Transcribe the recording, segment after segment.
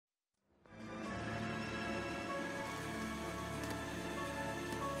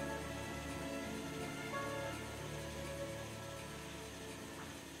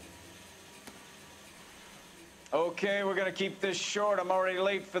Okay, we're gonna keep this short. I'm already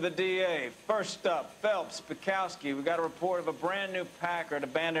late for the DA. First up, Phelps, Bukowski. We got a report of a brand new Packard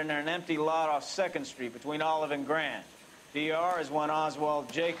abandoned in an empty lot off 2nd Street between Olive and Grand. DR is one Oswald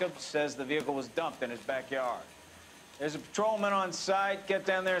Jacobs, says the vehicle was dumped in his backyard. There's a patrolman on site. Get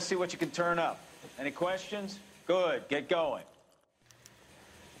down there and see what you can turn up. Any questions? Good, get going.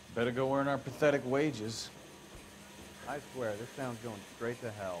 Better go earn our pathetic wages. I swear, this sounds going straight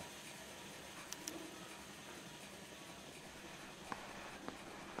to hell.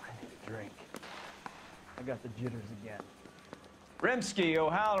 I need a drink. I got the jitters again. Rimsky,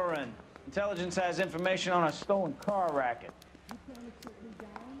 O'Halloran. Intelligence has information on a stolen car racket.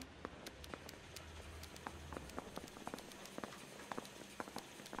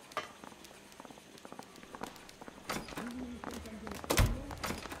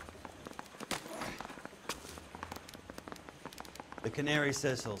 The canary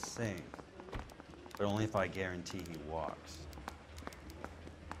says he'll sing, but only if I guarantee he walks.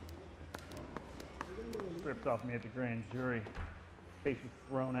 Ripped off me at the grand jury. Case was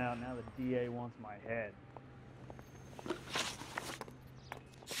thrown out. Now the DA wants my head.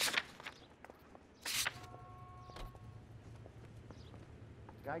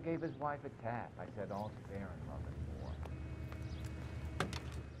 Guy gave his wife a tap. I said, all's fair in love and war.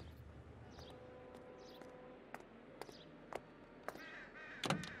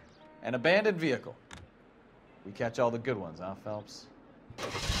 An abandoned vehicle. We catch all the good ones, huh, Phelps?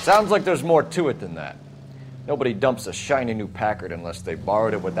 Sounds like there's more to it than that. Nobody dumps a shiny new Packard unless they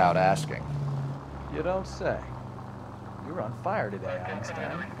borrowed it without asking. You don't say. You were on fire today,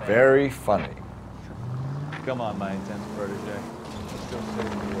 Einstein. Very funny. Come on, my intense protege. Let's go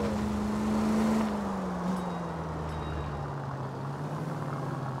save the world.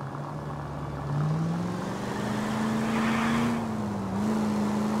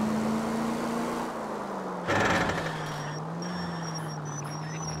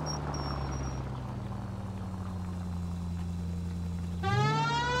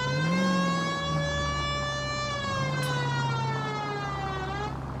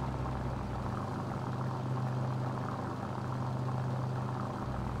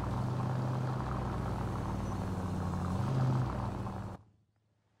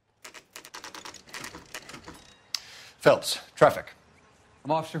 Phelps, traffic. I'm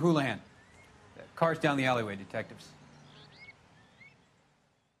Officer Houlihan. Car's down the alleyway, detectives.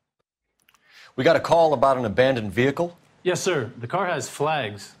 We got a call about an abandoned vehicle. Yes, sir. The car has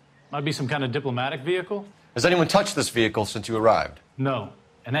flags. Might be some kind of diplomatic vehicle. Has anyone touched this vehicle since you arrived? No.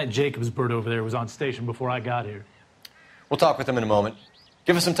 And that Jacobs bird over there was on station before I got here. We'll talk with him in a moment.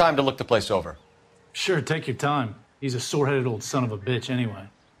 Give us some time to look the place over. Sure, take your time. He's a sore-headed old son of a bitch anyway.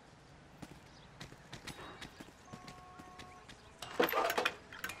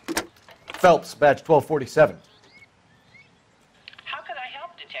 Phelps, badge 1247. How can I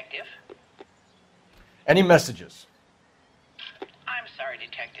help, Detective? Any messages? I'm sorry,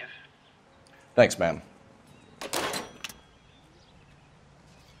 Detective. Thanks, ma'am.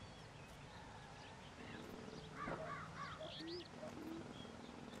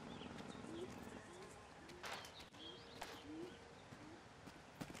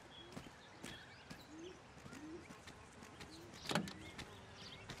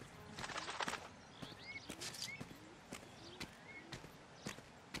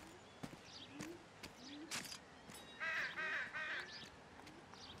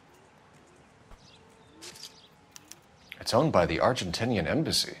 It's owned by the Argentinian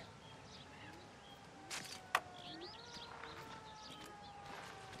embassy.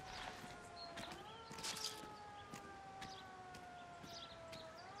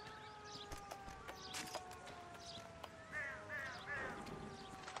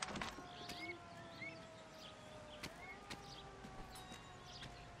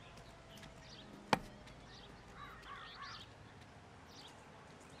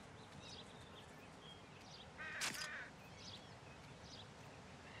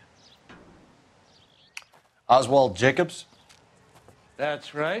 Oswald Jacobs?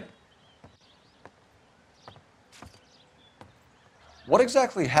 That's right. What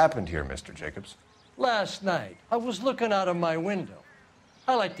exactly happened here, Mr. Jacobs? Last night, I was looking out of my window.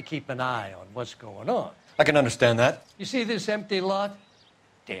 I like to keep an eye on what's going on. I can understand that. You see this empty lot?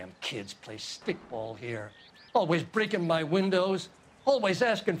 Damn kids play stickball here. Always breaking my windows. Always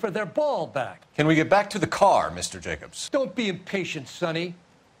asking for their ball back. Can we get back to the car, Mr. Jacobs? Don't be impatient, Sonny.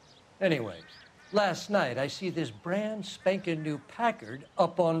 Anyways, last night I see this brand spanking new Packard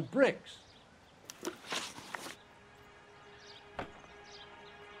up on bricks.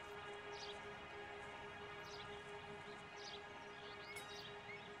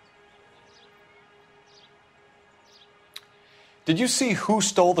 Did you see who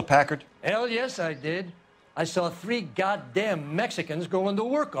stole the Packard? Hell yes, I did. I saw 3 goddamn Mexicans going to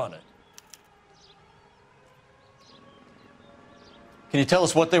work on it. Can you tell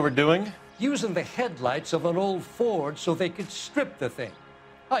us what they were doing? Using the headlights of an old Ford so they could strip the thing.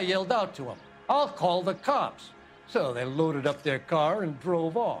 I yelled out to them, "I'll call the cops." So they loaded up their car and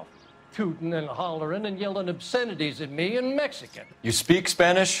drove off, tooting and hollering and yelling obscenities at me in Mexican. You speak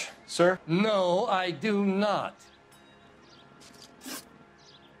Spanish, sir? No, I do not.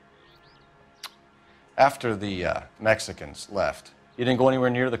 After the Mexicans left, you didn't go anywhere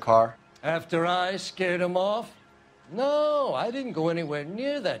near the car? After I scared them off? No, I didn't go anywhere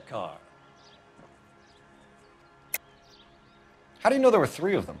near that car. How do you know there were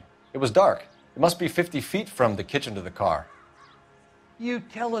 3 of them? It was dark. It must be 50 feet from the kitchen to the car. You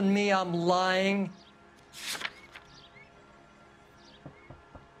telling me I'm lying?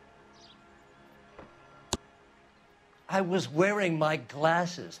 I was wearing my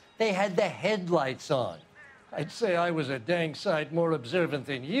glasses. They had the headlights on. I'd say I was a dang sight more observant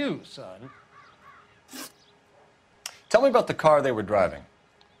than you, son. Tell me about the car they were driving.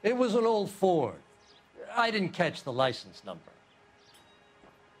 It was an old Ford. I didn't catch the license number.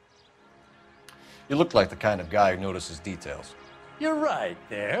 You look like the kind of guy who notices details. You're right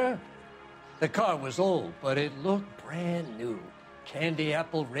there. The car was old, but it looked brand new. Candy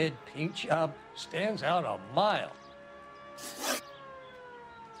apple red paint job stands out a mile.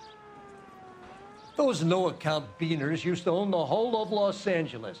 Those no-account beaners used to own the whole of Los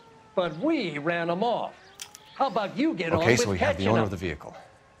Angeles, but we ran them off. How about you get on with Okay, so we have the catching owner them? of the vehicle.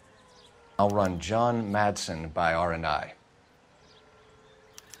 I'll run John Madsen by R&I.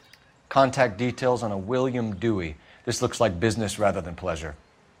 Contact details on a William Dewey. This looks like business rather than pleasure.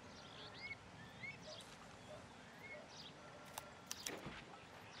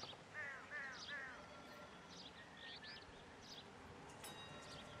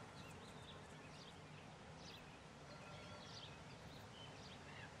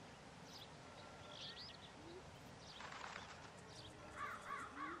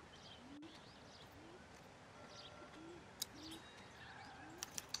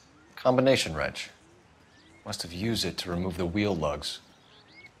 Combination wrench. Must have used it to remove the wheel lugs.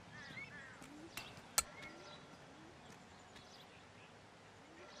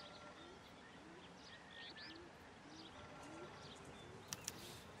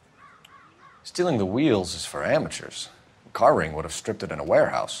 Stealing the wheels is for amateurs. Car ring would have stripped it in a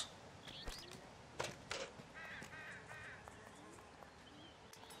warehouse.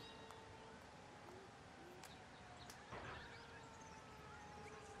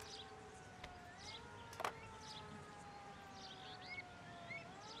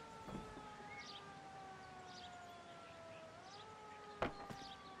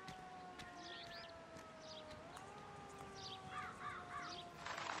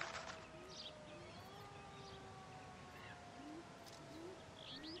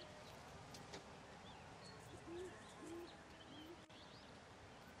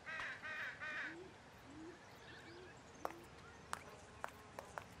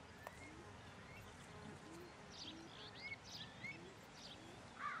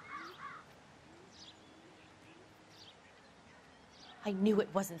 I knew it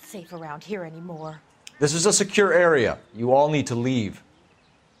wasn't safe around here anymore. This is a secure area. You all need to leave.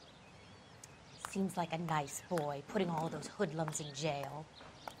 Seems like a nice boy, putting all those hoodlums in jail.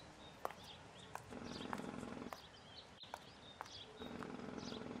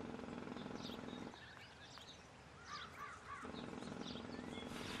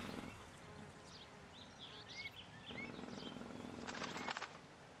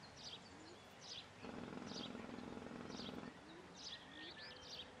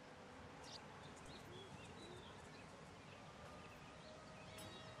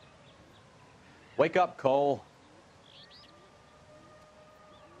 Wake up, Cole.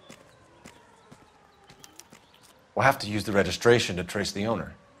 We'll have to use the registration to trace the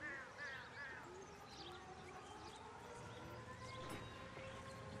owner.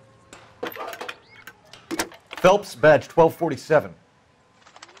 Phelps, badge 1247.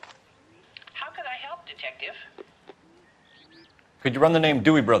 How could I help, Detective? Could you run the name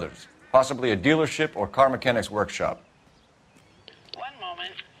Dewey Brothers? Possibly a dealership or car mechanics workshop. One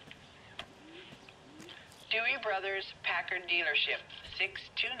moment. Dewey Brothers Packard Dealership,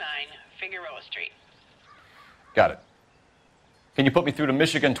 629 Figueroa Street. Got it. Can you put me through to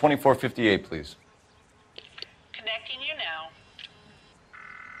Michigan 2458, please? Connecting you now.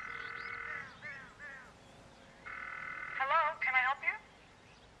 Hello, can I help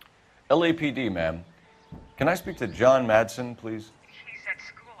you? LAPD, ma'am. Can I speak to John Madsen, please? He's at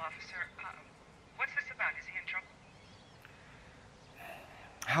school, officer. What's this about? Is he in trouble?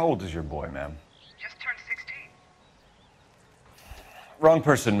 How old is your boy, ma'am? Just turned 16. Wrong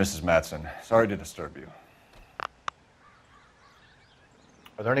person, Mrs. Matson. Sorry to disturb you.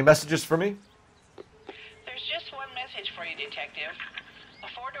 Are there any messages for me? There's just one message for you, Detective. A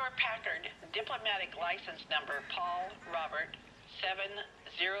four-door Packard, diplomatic license number Paul Robert 706,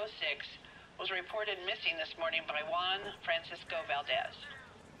 was reported missing this morning by Juan Francisco Valdez.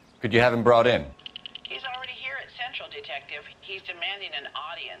 Could you have him brought in? He's already here at Central, Detective. He's demanding an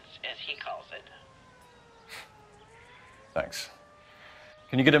audience, as he calls it. Thanks.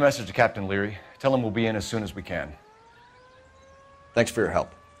 Can you get a message to Captain Leary? Tell him we'll be in as soon as we can. Thanks for your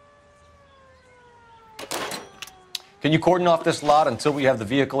help. Can you cordon off this lot until we have the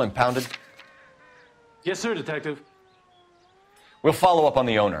vehicle impounded? Yes, sir, Detective. We'll follow up on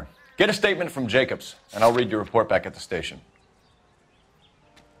the owner. Get a statement from Jacobs, and I'll read your report back at the station.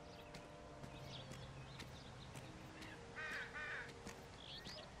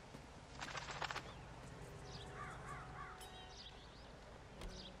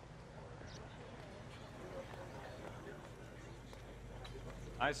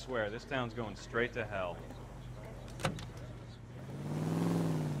 I swear, this town's going straight to hell.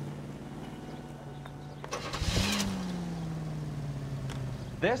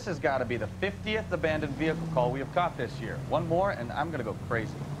 This has got to be the 50th abandoned vehicle call we have caught this year. One more, and I'm going to go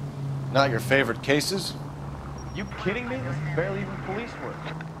crazy. Not your favorite cases? You kidding me? This is barely even police work.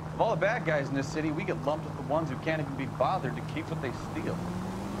 Of all the bad guys in this city, we get lumped with the ones who can't even be bothered to keep what they steal.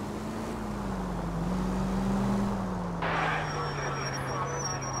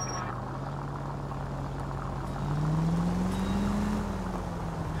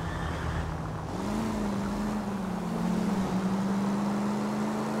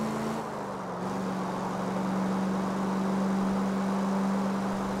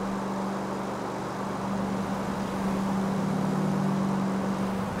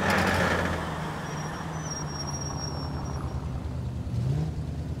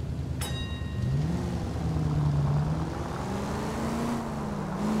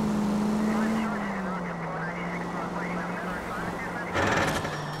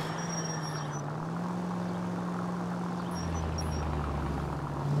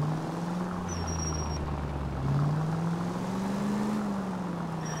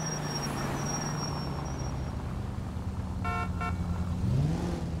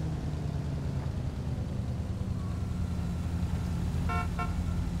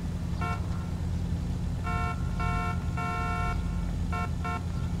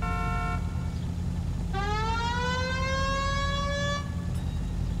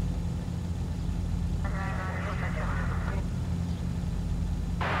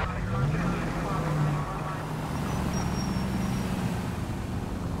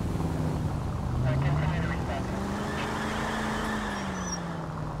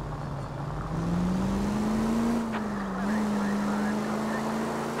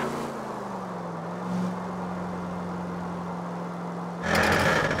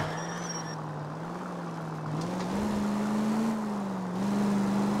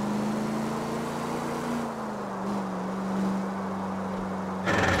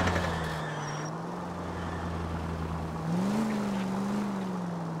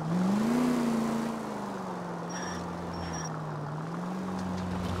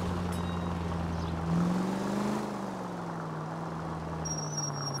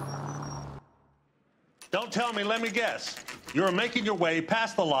 Don't tell me, let me guess. You were making your way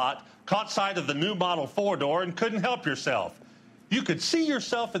past the lot, caught sight of the new model four-door, and couldn't help yourself. You could see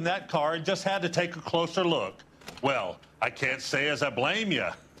yourself in that car and just had to take a closer look. Well, I can't say as I blame you.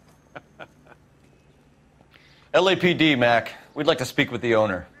 LAPD, Mac. We'd like to speak with the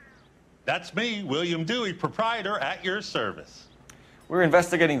owner. That's me, William Dewey, proprietor, at your service. We're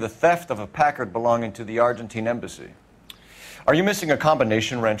investigating the theft of a Packard belonging to the Argentine embassy. Are you missing a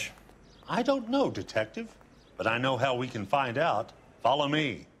combination wrench? I don't know, Detective, but I know how we can find out. Follow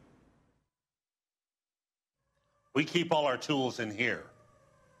me. We keep all our tools in here.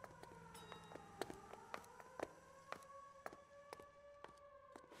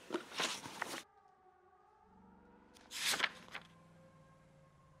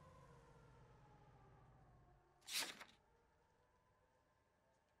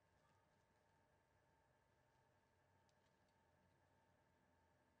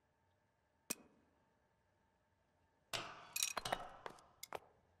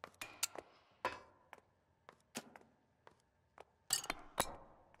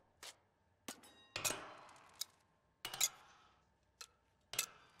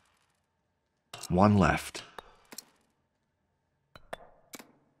 One left.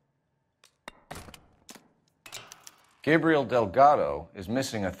 Gabriel Delgado is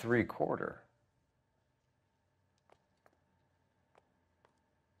missing a 3/4.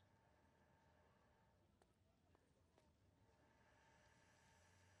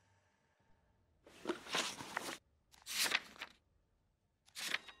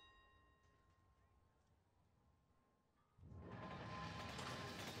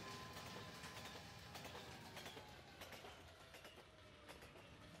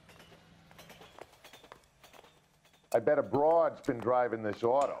 I bet a broad's been driving this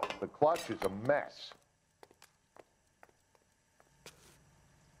auto. The clutch is a mess.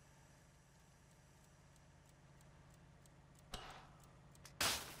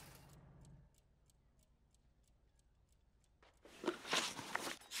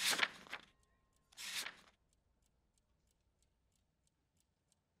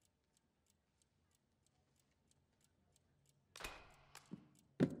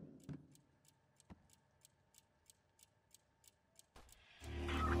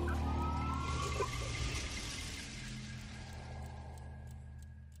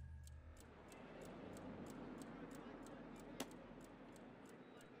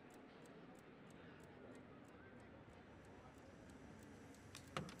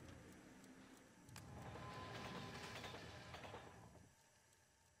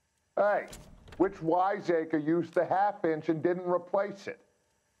 Hey, which wiseacre used the half-inch and didn't replace it?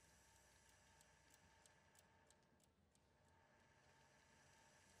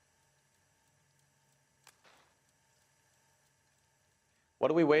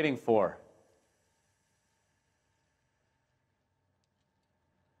 What are we waiting for?